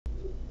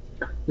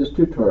This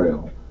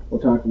tutorial will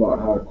talk about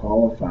how to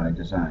qualify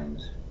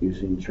designs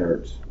using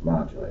Charts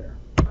Modulator.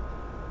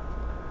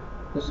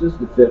 This is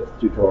the 5th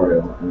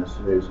tutorial in a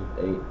series of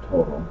 8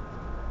 total.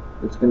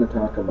 It's going to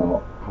talk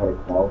about how to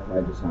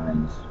qualify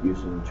designs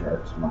using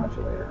Charts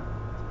Modulator.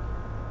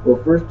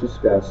 We'll first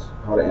discuss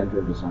how to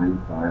enter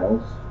design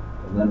files,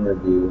 and then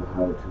review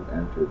how to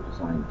enter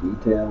design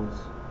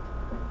details,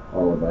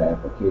 followed by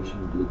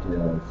application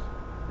details,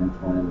 and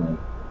finally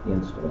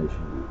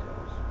installation details.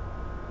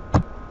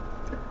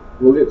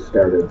 We'll get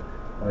started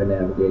by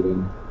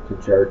navigating to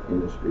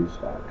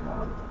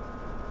chartindustries.com.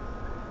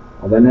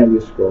 I'll then have you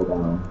scroll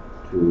down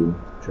to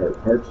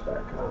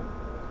chartparts.com.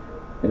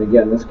 And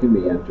again, this can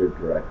be entered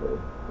directly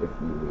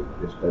if need be,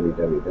 just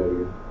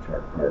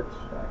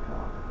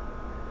www.chartparts.com.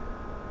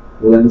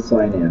 We'll then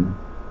sign in.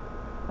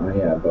 I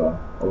have a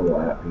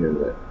little app here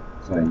that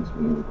signs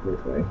me in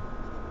quickly.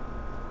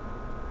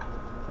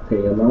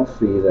 Okay, you'll now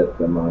see that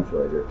the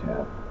modulator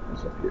tab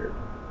has appeared.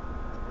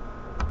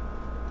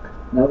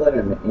 Now that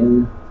I'm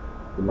in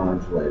the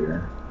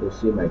modulator, you'll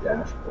see my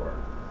dashboard.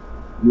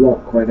 You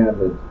won't quite have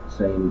the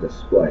same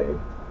display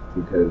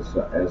because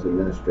as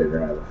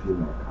administrator I have a few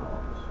more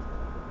columns.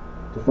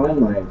 To find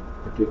my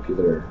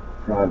particular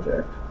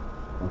project,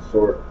 I'll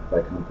sort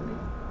by company.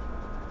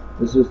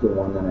 This is the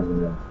one that I'm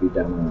going to be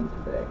demoing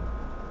today.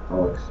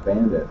 I'll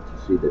expand it to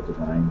see the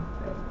design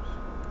names.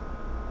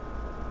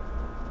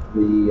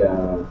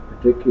 The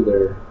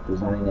particular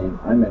design name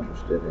I'm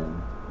interested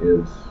in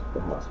is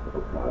the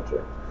hospital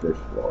project,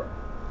 first floor.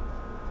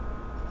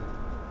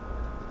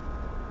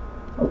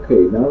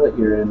 Okay, now that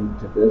you're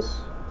into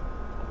this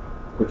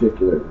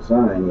particular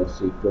design, you'll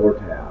see 4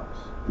 tabs.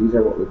 These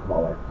are what we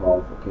call our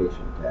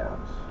qualification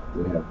tabs.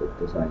 We have the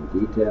design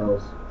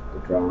details,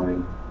 the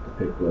drawing, the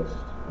pick list,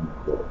 and the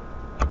quote.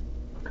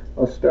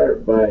 I'll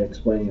start by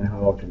explaining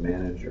how to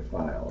manage your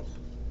files.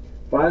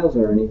 Files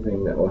are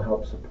anything that will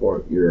help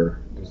support your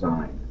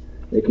design.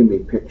 They can be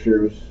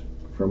pictures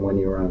from when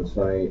you were on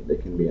site, they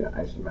can be an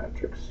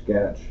isometric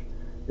sketch,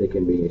 they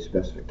can be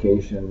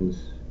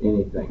specifications,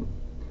 anything.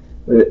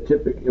 But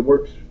it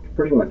works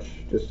pretty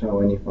much just how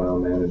any file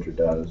manager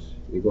does.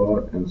 You go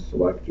out and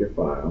select your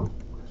file.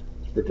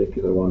 This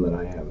particular one that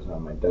I have is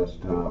on my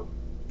desktop.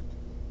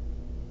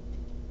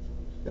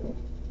 Just going to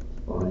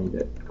find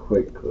it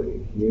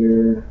quickly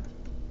here.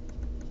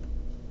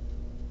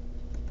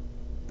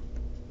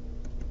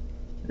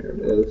 There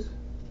it is.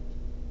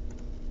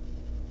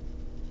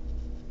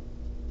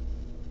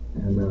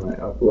 And then I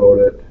upload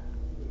it.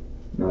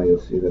 Now you'll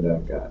see that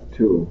I've got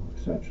 2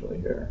 essentially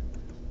here.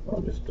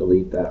 I'll just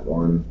delete that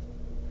one.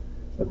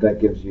 But that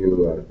gives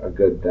you a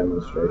good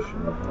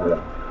demonstration of how to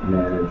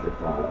manage your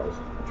files.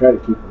 I try to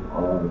keep them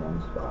all in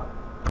one spot.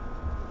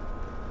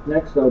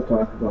 Next I'll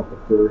talk about the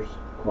first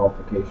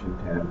qualification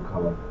tab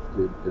called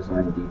the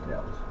design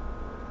details.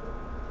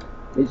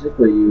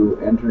 Basically you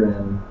enter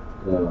in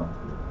the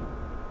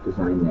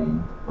design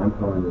name. I'm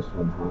calling this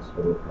one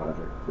hospital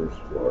project first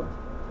floor.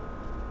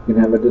 You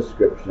can have a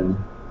description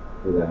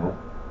for that.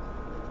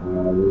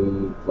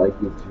 We'd like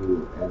you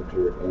to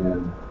enter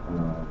in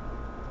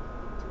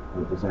a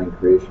design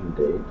creation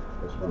date.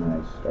 This one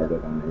I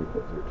started on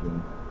April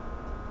 13th,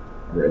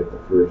 or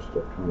April 1st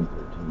of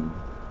 2013.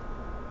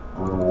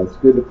 It's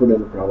good to put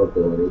in a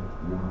probability.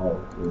 You know how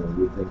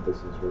you think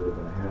this is really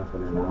going to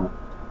happen or not.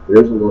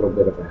 There's a little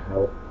bit of a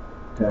help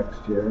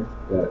text here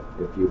that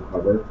if you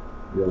hover,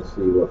 you'll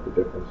see what the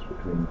difference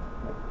between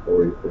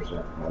 40%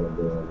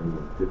 probability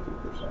and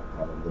 50%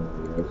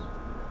 probability is.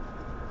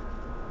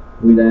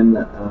 We then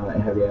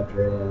have you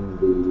enter in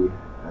the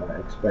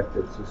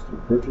expected system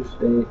purchase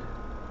date,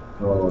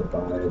 followed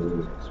by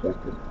the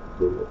expected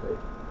approval date.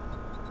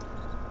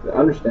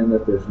 Understand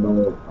that there's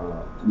no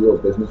real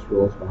business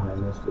rules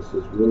behind this. This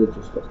is really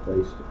just a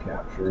place to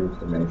capture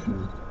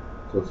information.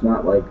 So it's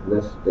not like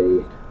this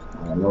date.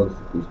 Notice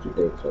that these 2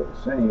 dates are the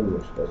same,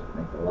 which doesn't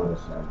make a lot of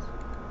sense.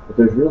 But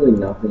there's really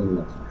nothing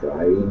that's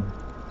driving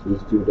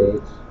these 2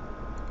 dates.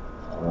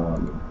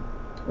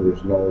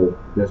 There's no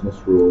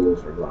business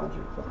rules or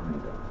logic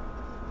behind them.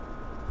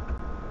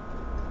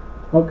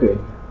 Okay,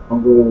 I'll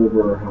go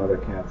over how to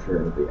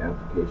capture the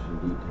application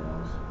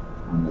details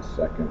on the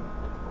second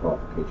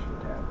qualification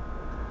tab.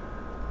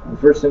 The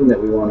first thing that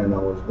we want to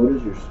know is what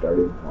is your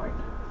starting point?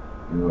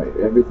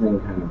 Everything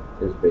kind of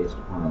is based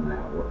upon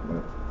that.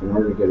 But in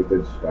order to get a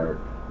good start,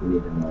 you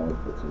need to know if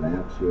it's an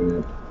apps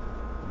unit,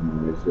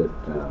 is it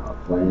a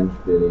flange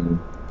fitting,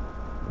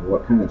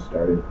 what kind of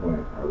starting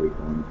point are we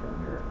going from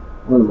here?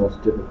 One of the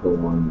most typical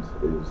ones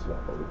is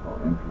what we call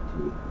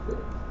MPT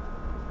fitting.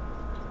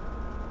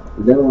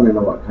 We then want to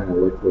know what kind of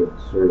liquid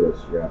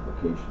service your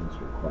application is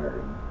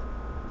requiring.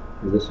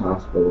 For this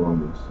hospital, I'm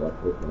going to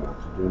select liquid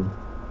oxygen.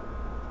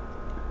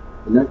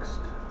 The next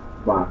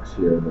box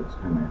here that's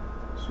kind of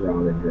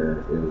surrounded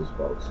here is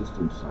about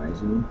system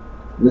sizing.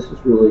 And this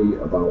is really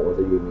about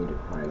whether you need a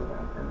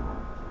cryo-vent or not.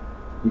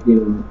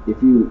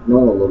 If you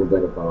know a little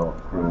bit about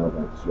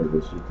cryo-vent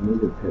service, you can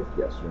either pick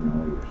yes or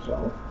no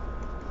yourself.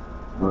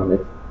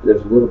 If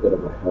there's a little bit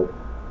of a help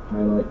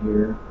highlight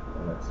here.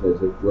 It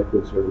says if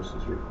liquid service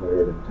is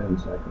required in 10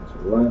 seconds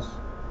or less,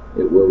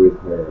 it will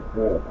require a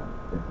cryo vent.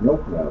 If no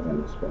cryo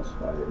vent is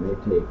specified, it may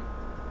take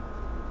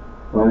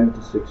 5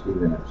 to 60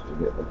 minutes to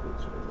get liquid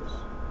service.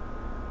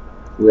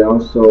 We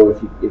also,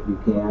 if you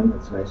can,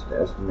 it's nice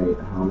to estimate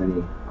how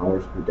many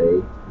hours per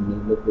day you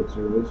need liquid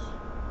service,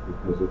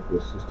 because if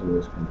the system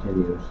is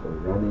continuously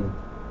running,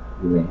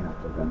 you may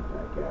have to vent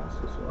that gas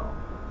as well.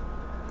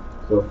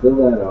 So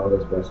fill that out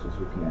as best as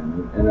you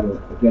can. And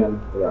again,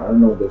 there are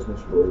no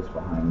business rules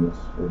behind this.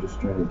 We're just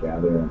trying to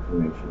gather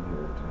information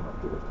here to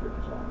help you with your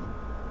design.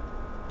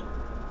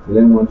 We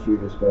then want you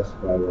to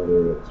specify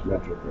whether it's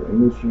metric or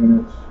English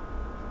units,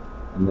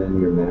 and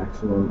then your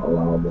maximum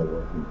allowable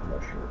working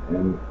pressure,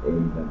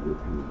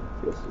 MVIP,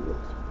 you'll see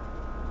it's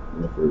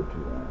referred to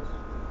as.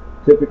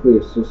 Typically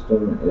a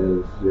system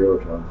is 0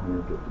 to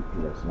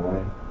 150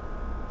 psi.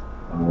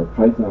 Our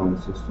Python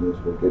systems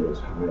will get as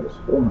high as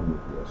 400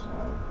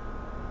 psi.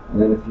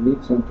 And then if you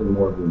need something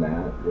more than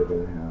that, you're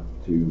going to have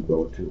to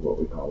go to what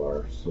we call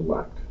our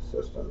select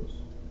systems.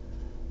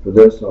 For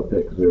this, I'll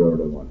pick 0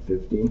 to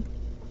 150.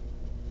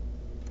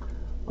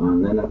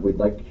 And then we'd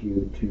like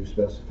you to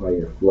specify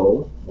your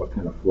flow, what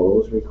kind of flow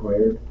is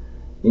required.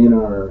 In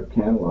our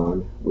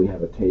catalog, we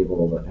have a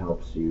table that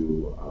helps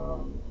you,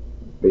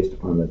 based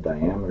upon the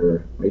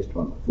diameter, based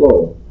upon the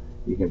flow,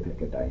 you can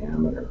pick a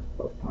diameter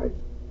of pipe.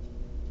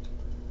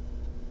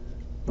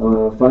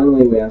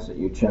 Finally, we ask that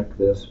you check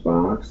this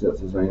box that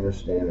says, I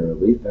understand a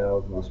relief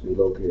valve must be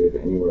located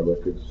anywhere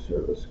liquid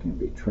service can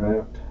be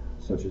trapped,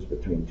 such as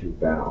between two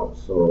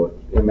valves. So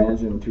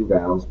imagine two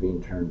valves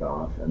being turned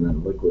off and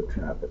then liquid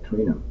trapped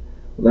between them.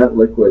 Well, that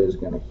liquid is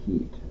going to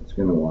heat. It's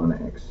going to want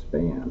to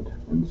expand.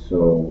 And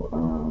so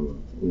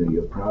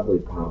you'll probably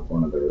pop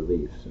one of the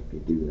reliefs if you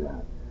do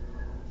that.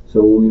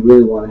 So we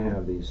really want to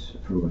have these,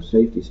 from a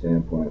safety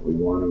standpoint, we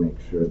want to make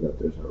sure that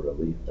there's a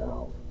relief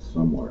valve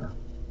somewhere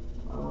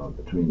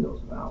between those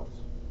valves.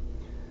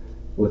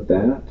 With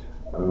that,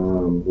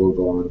 we'll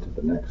go on to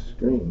the next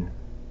screen.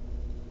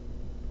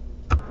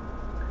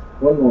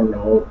 One more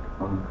note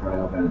on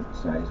cryovent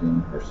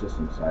sizing or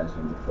system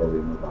sizing before we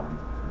move on.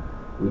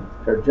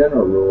 Our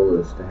general rule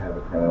is to have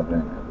a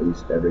cryovent at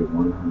least every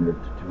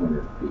 100 to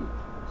 200 feet.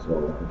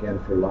 So again,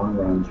 for long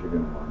runs, you're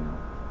going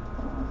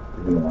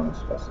to want to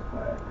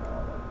specify a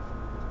cryovent.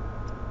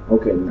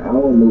 Okay, now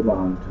we'll move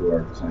on to our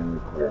design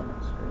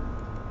requirements screen.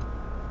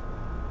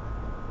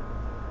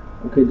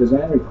 Okay,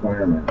 design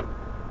requirement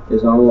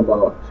is all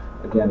about,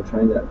 again,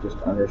 trying to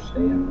just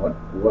understand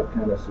what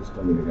kind of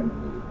system you're going to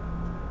need.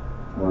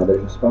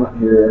 There's a spot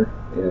here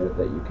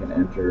that you can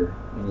enter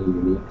any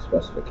unique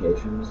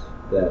specifications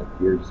that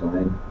your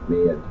design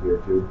may adhere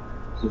to.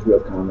 This is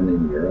real common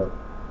in Europe,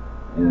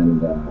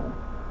 and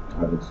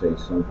I would say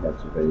some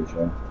parts of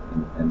Asia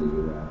and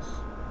the US,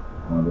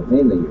 but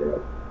mainly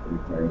Europe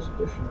requires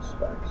additional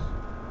specs.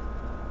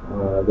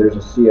 There's a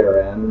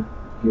CRN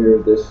here.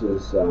 This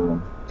is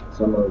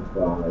some of,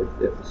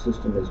 if the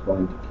system is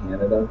going to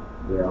Canada,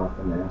 they're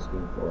often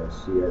asking for a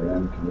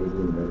CRN,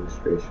 Canadian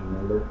Registration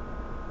Number.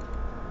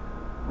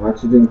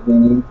 Oxygen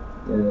cleaning,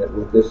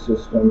 with this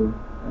system,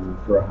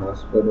 for a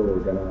hospital, we're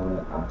going to want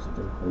it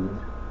oxygen cleaned.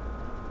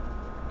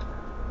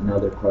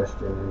 Another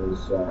question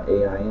is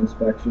AI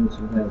inspection.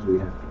 Sometimes we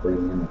have to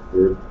bring in a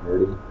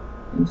third-party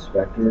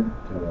inspector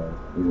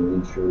to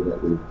ensure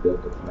that we've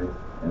built the pipe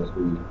as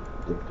we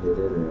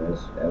dictated or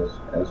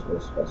as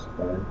was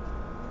specified.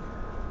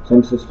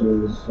 Some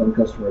systems, some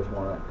customers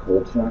want it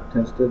cold shock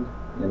tested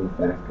in the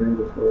factory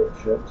before it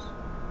ships.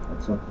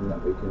 That's something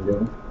that we can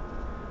do.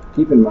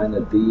 Keep in mind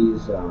that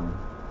these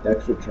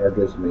extra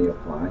charges may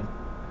apply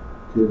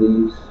to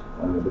these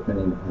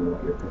depending upon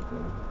what you're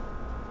picking.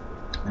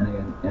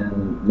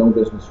 And no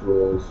business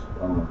rules.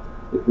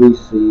 If we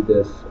see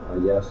this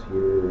yes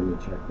here or any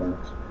check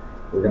marks,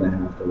 we're going to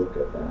have to look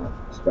at that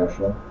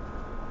special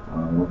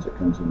once it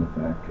comes in the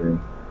factory,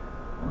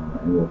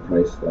 and we'll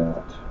price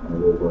that,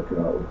 and we'll work it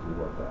out with you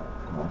what that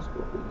cost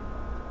will be.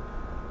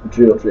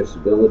 Material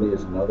traceability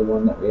is another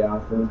one that we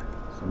offer.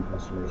 Some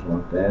customers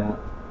want that.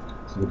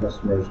 Some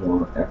customers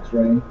want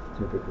X-ray.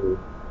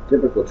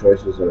 Typical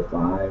choices are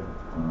 5,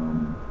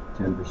 10%,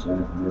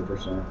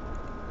 100%.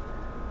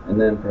 And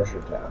then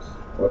pressure test.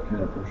 What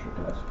kind of pressure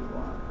test do you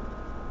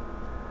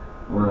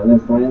want? And then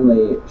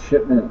finally,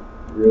 shipment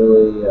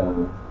really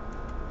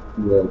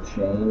will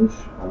change.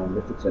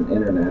 If it's an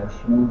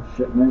international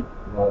shipment,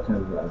 a lot of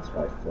times that's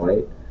by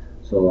flight,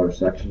 so our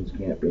sections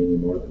can't be any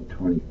more than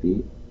 20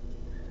 feet.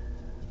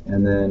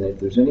 And then if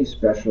there's any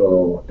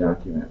special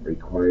document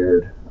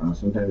required,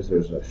 sometimes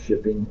there's a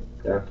shipping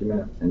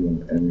document,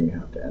 and you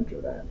have to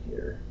enter that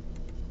here.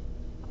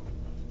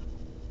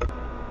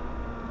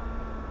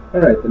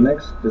 Alright, the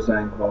next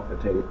design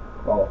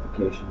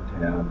qualification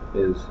tab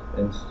is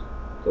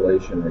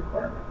installation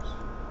requirements.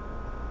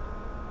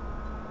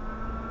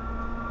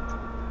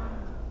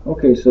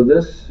 Okay, so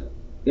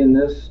in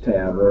this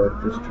tab, we're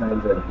just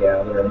trying to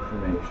gather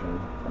information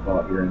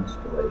about your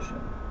installation.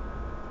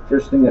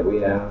 First thing that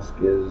we ask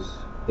is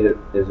it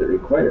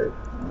required?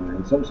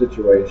 In some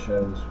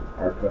situations,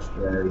 our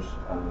customers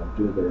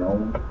do their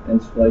own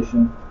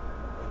installation.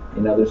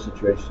 In other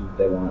situations,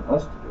 they want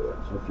us to do it.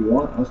 So if you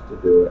want us to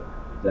do it,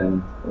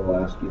 then we'll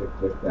ask you to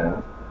click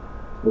that.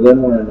 We'll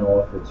then want to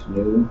know if it's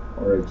new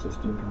or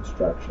existing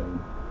construction.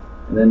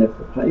 And then if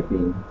the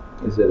piping,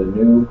 is it a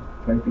new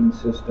piping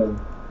system?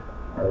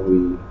 Are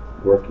we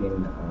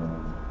working,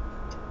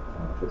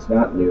 if it's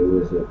not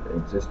new, is it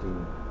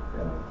existing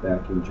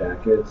vacuum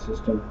jacketed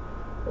system?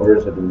 Or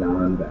is it a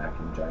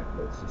non-vacuum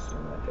jacketed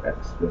system like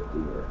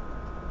X50 or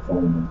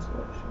foam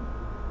insulation?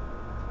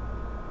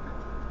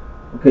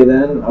 Okay,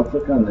 then I'll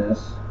click on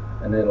this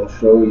and it'll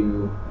show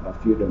you a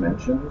few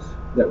dimensions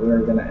that we're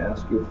going to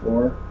ask you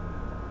for.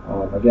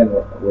 Again,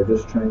 we're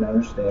just trying to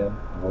understand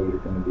how you're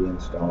going to be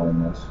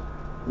installing this.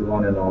 We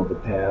want to know the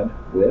pad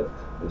width,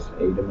 this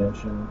A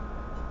dimension.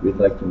 We'd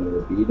like to know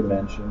the B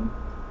dimension,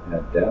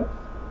 pad depth.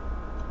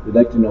 We'd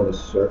like to know the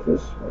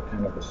surface, what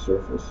kind of a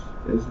surface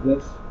is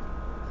this.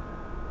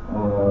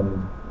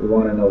 We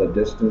want to know the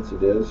distance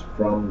it is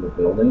from the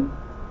building.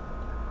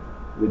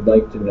 We'd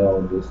like to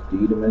know this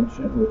D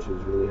dimension, which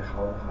is really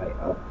how high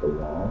up the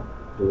wall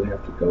do we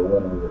have to go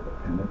in order to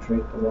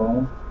penetrate the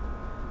wall.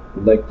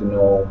 We'd like to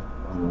know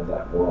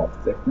that wall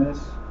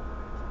thickness,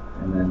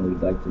 and then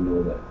we'd like to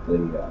know that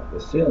the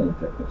ceiling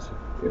thickness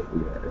if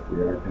we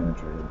are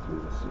penetrating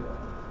through the ceiling.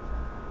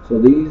 So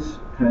these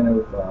kind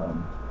of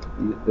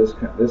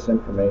this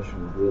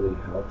information really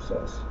helps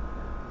us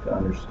to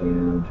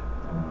understand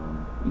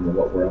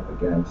what we're up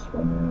against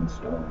when we're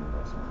installing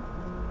this.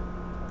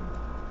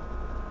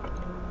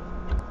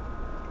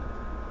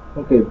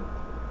 Okay,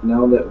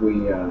 now that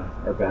we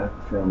are back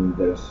from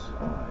this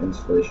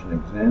installation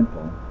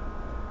example,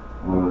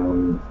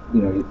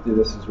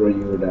 this is where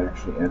you would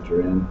actually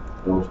enter in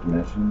those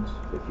dimensions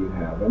if you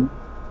have them.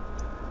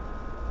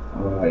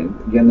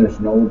 Again, there's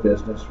no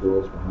business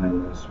rules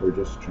behind this. We're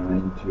just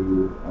trying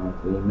to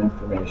glean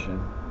information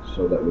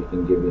so that we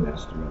can give you an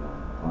estimate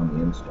on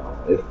the install,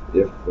 if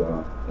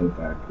in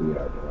fact we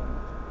are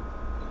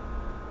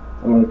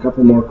doing it. A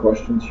couple more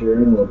questions here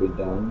and we'll be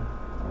done.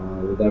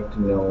 We'd like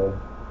to know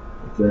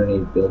if there are any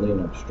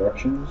building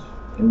obstructions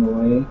in the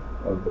way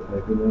of the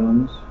piping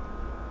runs.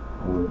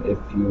 If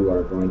you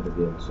are going to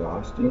be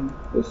exhausting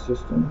this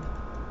system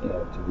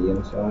to the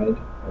inside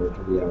or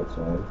to the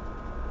outside.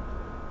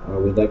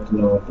 We'd like to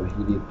know if a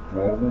heated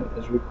cravat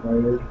is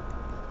required.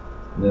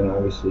 And then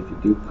obviously if you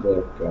do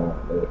click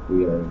that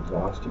we are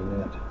exhausting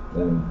it,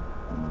 then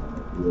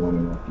we want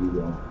to know if you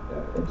want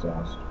that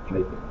exhaust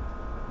piping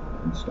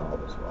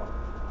installed as well.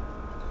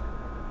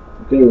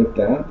 Okay, with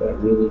that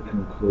really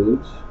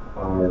concludes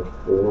our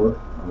 4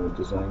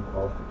 design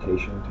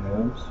qualification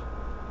tabs.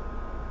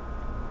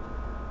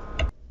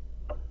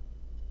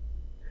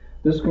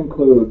 This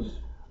concludes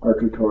our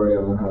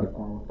tutorial on how to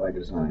qualify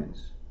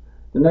designs.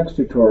 The next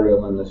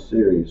tutorial in this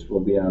series will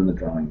be on the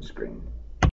drawing screen.